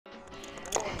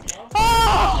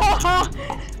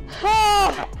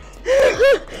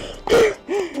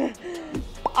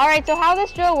All right, so how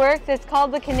this drill works, it's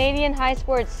called the Canadian High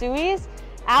Sport Suies.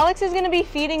 Alex is gonna be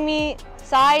feeding me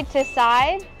side to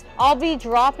side. I'll be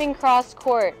dropping cross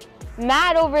court.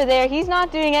 Matt over there, he's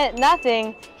not doing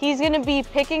nothing. He's gonna be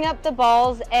picking up the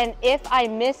balls, and if I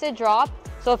miss a drop,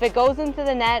 so if it goes into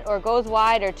the net or goes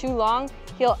wide or too long,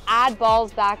 he'll add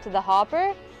balls back to the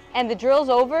hopper, and the drill's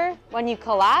over when you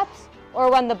collapse or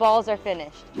when the balls are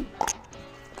finished.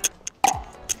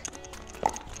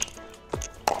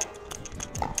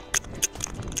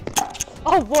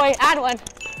 Oh boy, add one.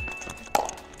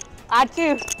 Add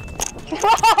two.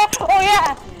 Oh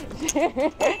yeah.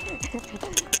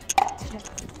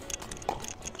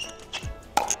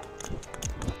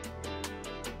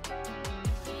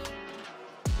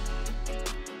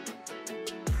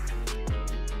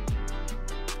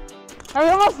 Are we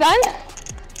almost done?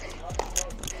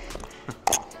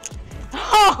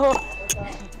 Oh.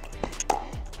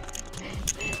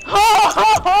 Oh.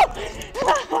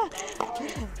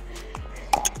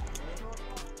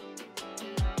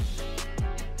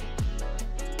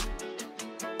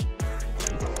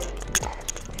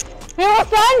 We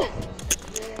almost done?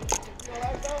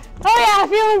 Oh yeah,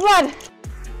 feeling blood.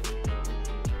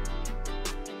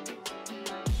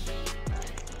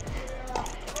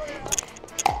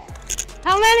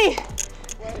 How many?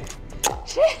 20.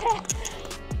 Shit.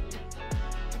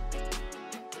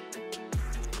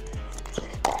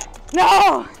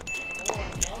 No!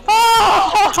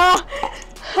 Oh!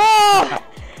 Oh!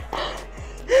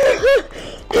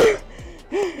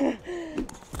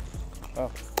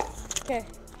 Oh. Okay.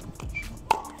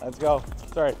 Let's go.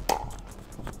 Sorry.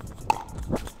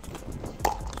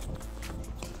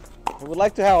 We would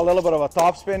like to have a little bit of a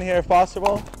top spin here if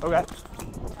possible. Okay.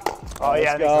 Oh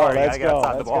yeah, let's go. Let's go.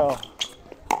 Let's go. Let's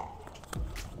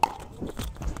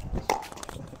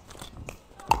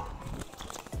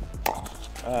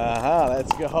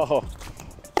go.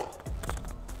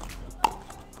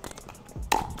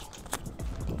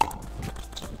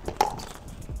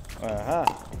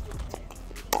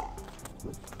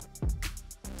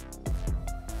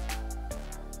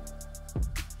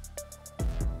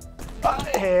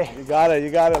 You got it, you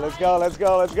got it. Let's go, let's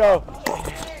go, let's go.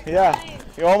 Yeah,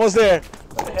 you're almost there.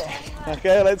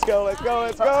 Okay, let's go, let's go,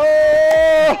 let's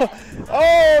go.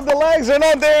 Oh, the legs are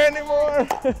not there anymore.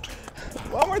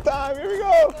 One more time, here we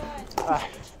go.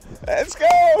 Let's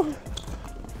go.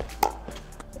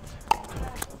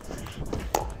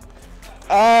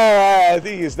 All right, I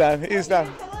think he's done, he's done.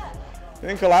 You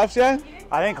didn't collapse yet?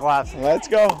 I didn't collapse. Let's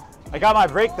go. I got my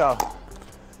break though.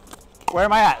 Where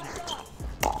am I at?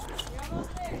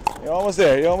 You're almost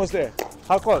there, you're almost there.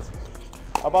 How close?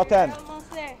 About 10.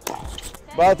 Almost there.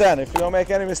 About 10, if you don't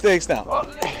make any mistakes now.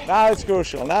 Now it's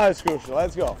crucial, now it's crucial.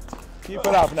 Let's go. Keep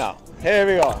it up now. Here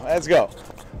we go, let's go.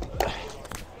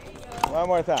 One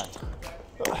more time.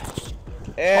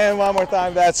 And one more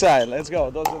time that side. Let's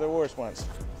go, those are the worst ones.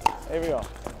 Here we go.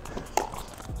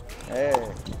 Hey.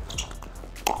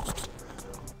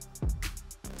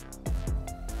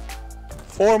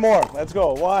 4 more, let's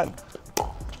go. 1.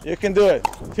 You can do it.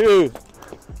 2,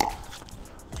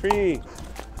 3.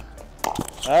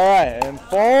 All right, and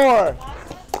 4.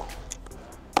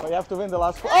 Oh, you have to win the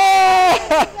last 4.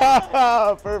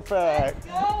 Oh, perfect.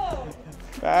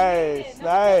 Nice,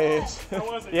 nice.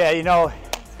 Yeah, you know,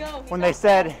 when they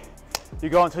said you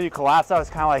go until you collapse, I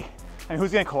was kind of like, I mean,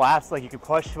 who's gonna collapse? Like you can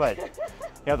push, but you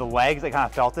know, the legs, I kind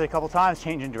of felt it a couple times,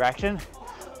 changing direction.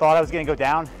 Thought I was gonna go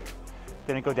down,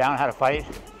 didn't go down, had to fight.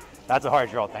 That's a hard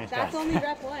drill, thanks guys. That's only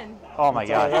rep 1. Oh my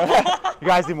God. You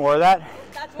guys do more of that?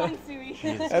 That's 1 sui.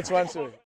 That's 1 sui.